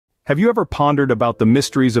Have you ever pondered about the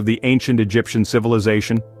mysteries of the ancient Egyptian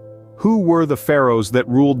civilization? Who were the pharaohs that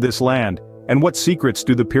ruled this land, and what secrets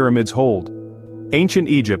do the pyramids hold? Ancient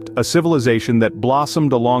Egypt, a civilization that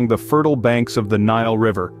blossomed along the fertile banks of the Nile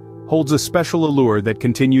River, holds a special allure that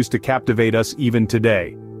continues to captivate us even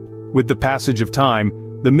today. With the passage of time,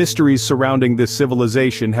 the mysteries surrounding this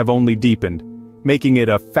civilization have only deepened, making it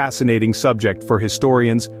a fascinating subject for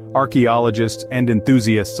historians, archaeologists, and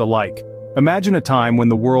enthusiasts alike. Imagine a time when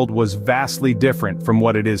the world was vastly different from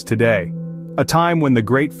what it is today. A time when the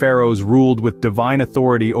great pharaohs ruled with divine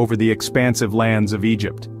authority over the expansive lands of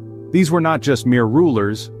Egypt. These were not just mere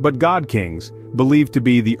rulers, but god-kings, believed to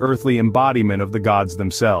be the earthly embodiment of the gods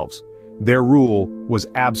themselves. Their rule was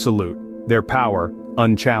absolute, their power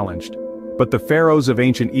unchallenged. But the pharaohs of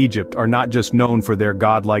ancient Egypt are not just known for their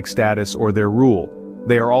godlike status or their rule.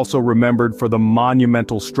 They are also remembered for the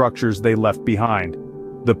monumental structures they left behind.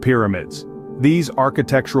 The pyramids. These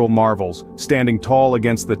architectural marvels, standing tall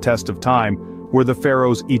against the test of time, were the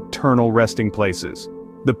pharaohs' eternal resting places.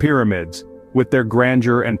 The pyramids, with their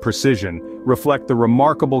grandeur and precision, reflect the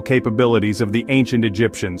remarkable capabilities of the ancient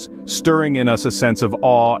Egyptians, stirring in us a sense of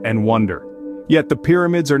awe and wonder. Yet the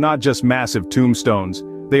pyramids are not just massive tombstones.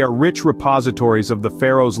 They are rich repositories of the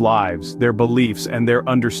pharaohs' lives, their beliefs, and their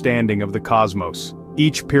understanding of the cosmos.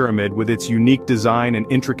 Each pyramid, with its unique design and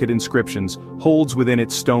intricate inscriptions, holds within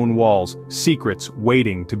its stone walls secrets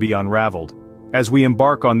waiting to be unraveled. As we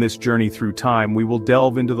embark on this journey through time, we will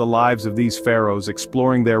delve into the lives of these pharaohs,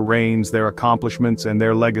 exploring their reigns, their accomplishments, and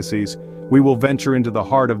their legacies. We will venture into the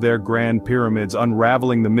heart of their grand pyramids,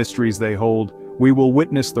 unraveling the mysteries they hold. We will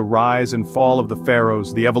witness the rise and fall of the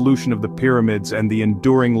pharaohs, the evolution of the pyramids, and the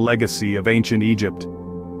enduring legacy of ancient Egypt.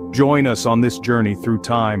 Join us on this journey through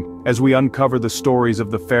time, as we uncover the stories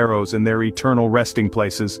of the pharaohs and their eternal resting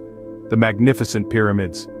places, the magnificent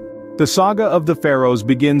pyramids. The saga of the pharaohs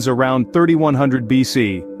begins around 3100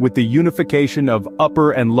 BC, with the unification of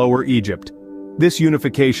Upper and Lower Egypt. This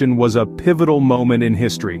unification was a pivotal moment in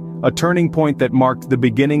history, a turning point that marked the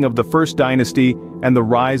beginning of the first dynasty and the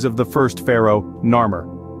rise of the first pharaoh,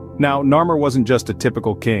 Narmer. Now, Narmer wasn't just a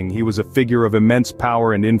typical king, he was a figure of immense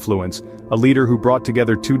power and influence, a leader who brought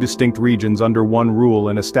together two distinct regions under one rule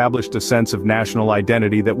and established a sense of national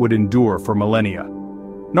identity that would endure for millennia.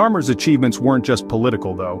 Narmer's achievements weren't just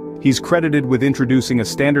political though. He's credited with introducing a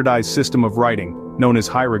standardized system of writing, known as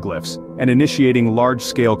hieroglyphs, and initiating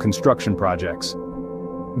large-scale construction projects.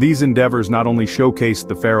 These endeavors not only showcased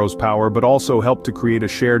the pharaoh's power but also helped to create a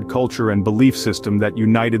shared culture and belief system that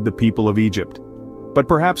united the people of Egypt. But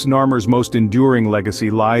perhaps Narmer's most enduring legacy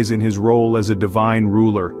lies in his role as a divine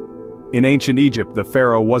ruler. In ancient Egypt, the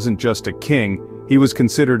pharaoh wasn't just a king, he was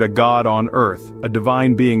considered a god on earth, a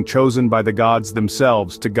divine being chosen by the gods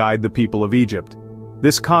themselves to guide the people of Egypt.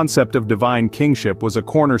 This concept of divine kingship was a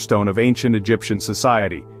cornerstone of ancient Egyptian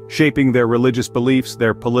society, shaping their religious beliefs,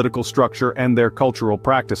 their political structure, and their cultural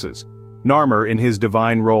practices. Narmer, in his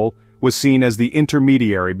divine role, was seen as the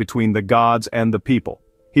intermediary between the gods and the people.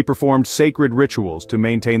 He performed sacred rituals to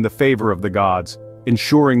maintain the favor of the gods,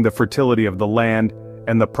 ensuring the fertility of the land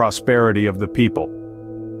and the prosperity of the people.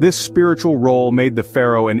 This spiritual role made the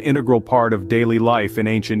pharaoh an integral part of daily life in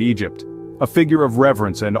ancient Egypt, a figure of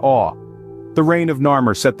reverence and awe. The reign of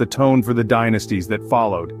Narmer set the tone for the dynasties that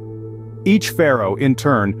followed. Each pharaoh, in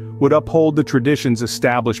turn, would uphold the traditions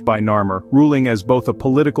established by Narmer, ruling as both a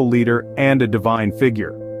political leader and a divine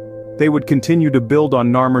figure. They would continue to build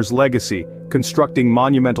on Narmer's legacy, constructing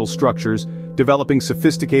monumental structures, developing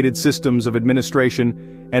sophisticated systems of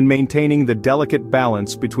administration, and maintaining the delicate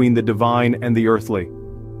balance between the divine and the earthly.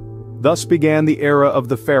 Thus began the era of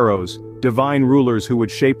the pharaohs, divine rulers who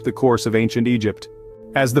would shape the course of ancient Egypt.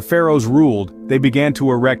 As the pharaohs ruled, they began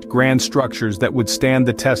to erect grand structures that would stand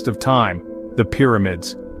the test of time, the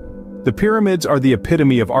pyramids. The pyramids are the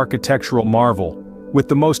epitome of architectural marvel, with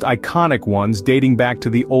the most iconic ones dating back to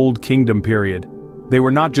the Old Kingdom period. They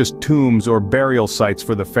were not just tombs or burial sites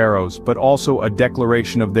for the pharaohs, but also a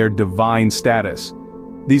declaration of their divine status.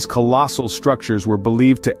 These colossal structures were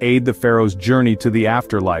believed to aid the pharaoh's journey to the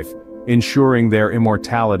afterlife, ensuring their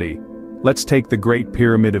immortality. Let's take the Great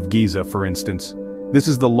Pyramid of Giza, for instance. This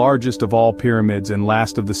is the largest of all pyramids and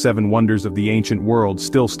last of the seven wonders of the ancient world,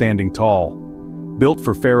 still standing tall. Built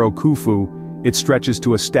for Pharaoh Khufu, it stretches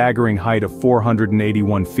to a staggering height of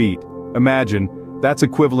 481 feet. Imagine, that's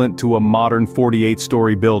equivalent to a modern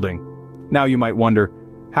 48-story building. Now you might wonder,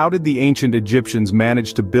 how did the ancient Egyptians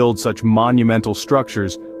manage to build such monumental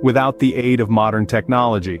structures without the aid of modern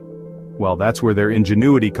technology? Well, that's where their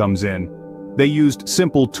ingenuity comes in. They used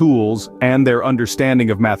simple tools and their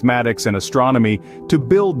understanding of mathematics and astronomy to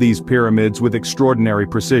build these pyramids with extraordinary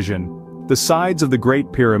precision. The sides of the Great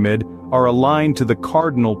Pyramid are aligned to the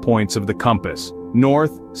cardinal points of the compass,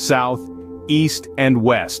 north, south, east, and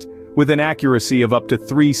west, with an accuracy of up to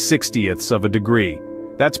 3/60ths of a degree.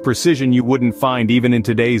 That's precision you wouldn't find even in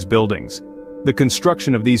today's buildings. The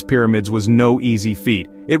construction of these pyramids was no easy feat.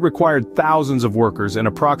 It required thousands of workers and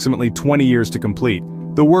approximately 20 years to complete.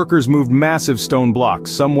 The workers moved massive stone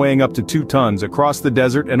blocks, some weighing up to 2 tons, across the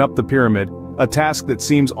desert and up the pyramid, a task that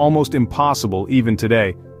seems almost impossible even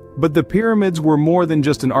today. But the pyramids were more than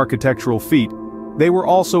just an architectural feat. They were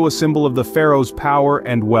also a symbol of the pharaoh's power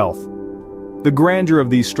and wealth. The grandeur of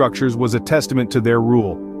these structures was a testament to their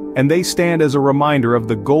rule, and they stand as a reminder of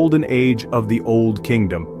the golden age of the Old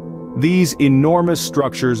Kingdom. These enormous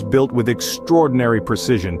structures, built with extraordinary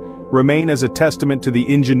precision, remain as a testament to the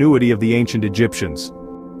ingenuity of the ancient Egyptians.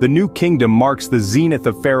 The New Kingdom marks the zenith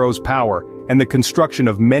of Pharaoh's power and the construction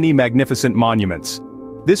of many magnificent monuments.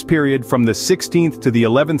 This period, from the 16th to the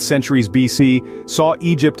 11th centuries BC, saw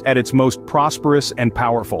Egypt at its most prosperous and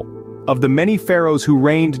powerful. Of the many pharaohs who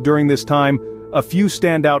reigned during this time, a few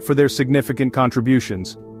stand out for their significant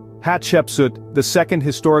contributions. Hatshepsut, the second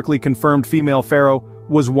historically confirmed female pharaoh,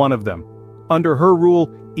 was one of them. Under her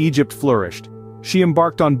rule, Egypt flourished. She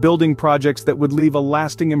embarked on building projects that would leave a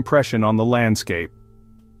lasting impression on the landscape.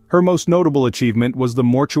 Her most notable achievement was the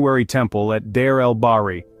mortuary temple at Deir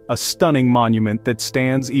el-Bahri, a stunning monument that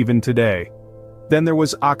stands even today. Then there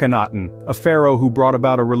was Akhenaten, a pharaoh who brought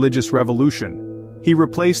about a religious revolution. He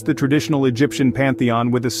replaced the traditional Egyptian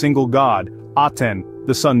pantheon with a single god, Aten,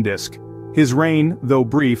 the sun disk. His reign, though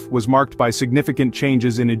brief, was marked by significant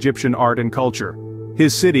changes in Egyptian art and culture.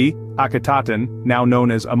 His city, Akhetaten, now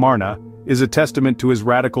known as Amarna, is a testament to his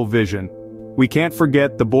radical vision. We can't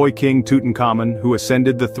forget the boy king Tutankhamun, who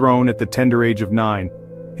ascended the throne at the tender age of 9.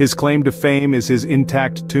 His claim to fame is his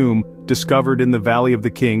intact tomb, discovered in the Valley of the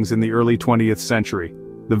Kings in the early 20th century.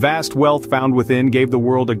 The vast wealth found within gave the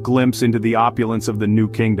world a glimpse into the opulence of the New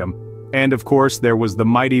Kingdom. And of course there was the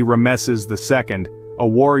mighty Ramesses II, a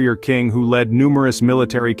warrior king who led numerous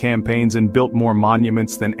military campaigns and built more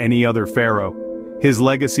monuments than any other pharaoh. His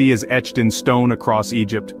legacy is etched in stone across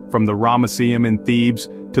Egypt, from the Ramesseum in Thebes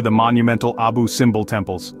to the monumental Abu Simbel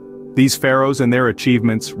temples. These pharaohs and their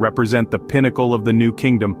achievements represent the pinnacle of the New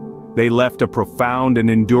Kingdom. They left a profound and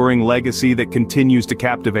enduring legacy that continues to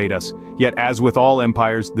captivate us. Yet as with all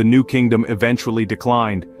empires, the New Kingdom eventually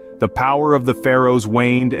declined. The power of the pharaohs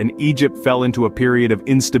waned and Egypt fell into a period of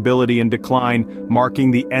instability and decline, marking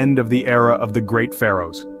the end of the era of the great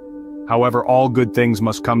pharaohs. However, all good things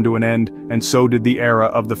must come to an end, and so did the era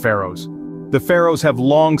of the pharaohs. The pharaohs have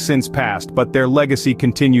long since passed, but their legacy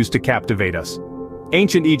continues to captivate us.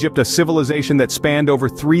 Ancient Egypt, a civilization that spanned over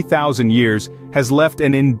 3,000 years, has left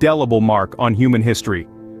an indelible mark on human history.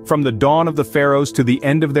 From the dawn of the pharaohs to the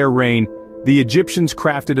end of their reign, the Egyptians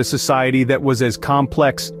crafted a society that was as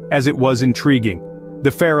complex as it was intriguing.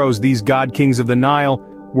 The pharaohs, these god-kings of the Nile,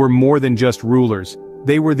 were more than just rulers.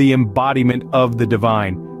 They were the embodiment of the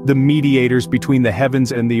divine, the mediators between the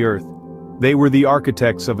heavens and the earth. They were the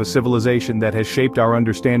architects of a civilization that has shaped our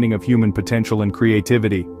understanding of human potential and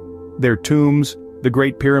creativity. Their tombs, the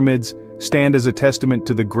Great Pyramids, stand as a testament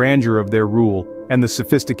to the grandeur of their rule and the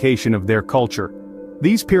sophistication of their culture.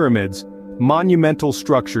 These pyramids, monumental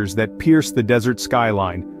structures that pierce the desert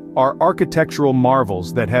skyline, are architectural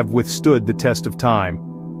marvels that have withstood the test of time.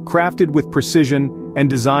 Crafted with precision and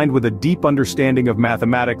designed with a deep understanding of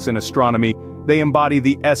mathematics and astronomy, they embody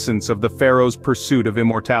the essence of the pharaoh's pursuit of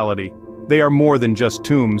immortality. They are more than just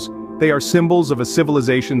tombs, they are symbols of a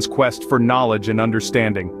civilization's quest for knowledge and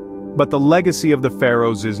understanding. But the legacy of the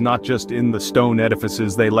pharaohs is not just in the stone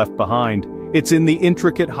edifices they left behind. It's in the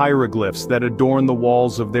intricate hieroglyphs that adorn the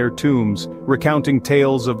walls of their tombs, recounting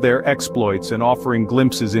tales of their exploits and offering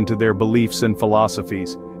glimpses into their beliefs and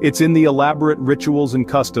philosophies. It's in the elaborate rituals and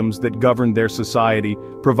customs that governed their society,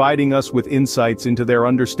 providing us with insights into their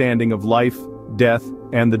understanding of life, death,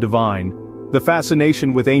 and the divine. The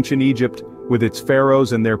fascination with ancient Egypt, with its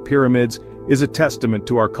pharaohs and their pyramids, is a testament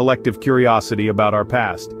to our collective curiosity about our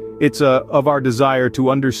past. It's of our desire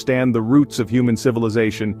to understand the roots of human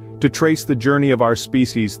civilization, to trace the journey of our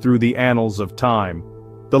species through the annals of time.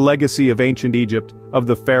 The legacy of ancient Egypt, of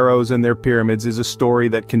the pharaohs and their pyramids, is a story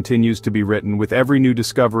that continues to be written. With every new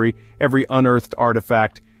discovery, every unearthed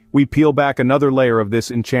artifact, we peel back another layer of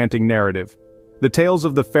this enchanting narrative. The tales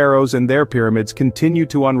of the pharaohs and their pyramids continue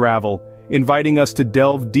to unravel, inviting us to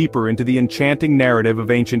delve deeper into the enchanting narrative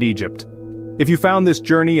of ancient Egypt. If you found this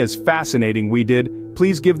journey as fascinating we did,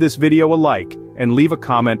 please give this video a like and leave a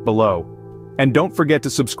comment below. And don't forget to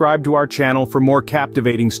subscribe to our channel for more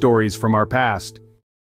captivating stories from our past.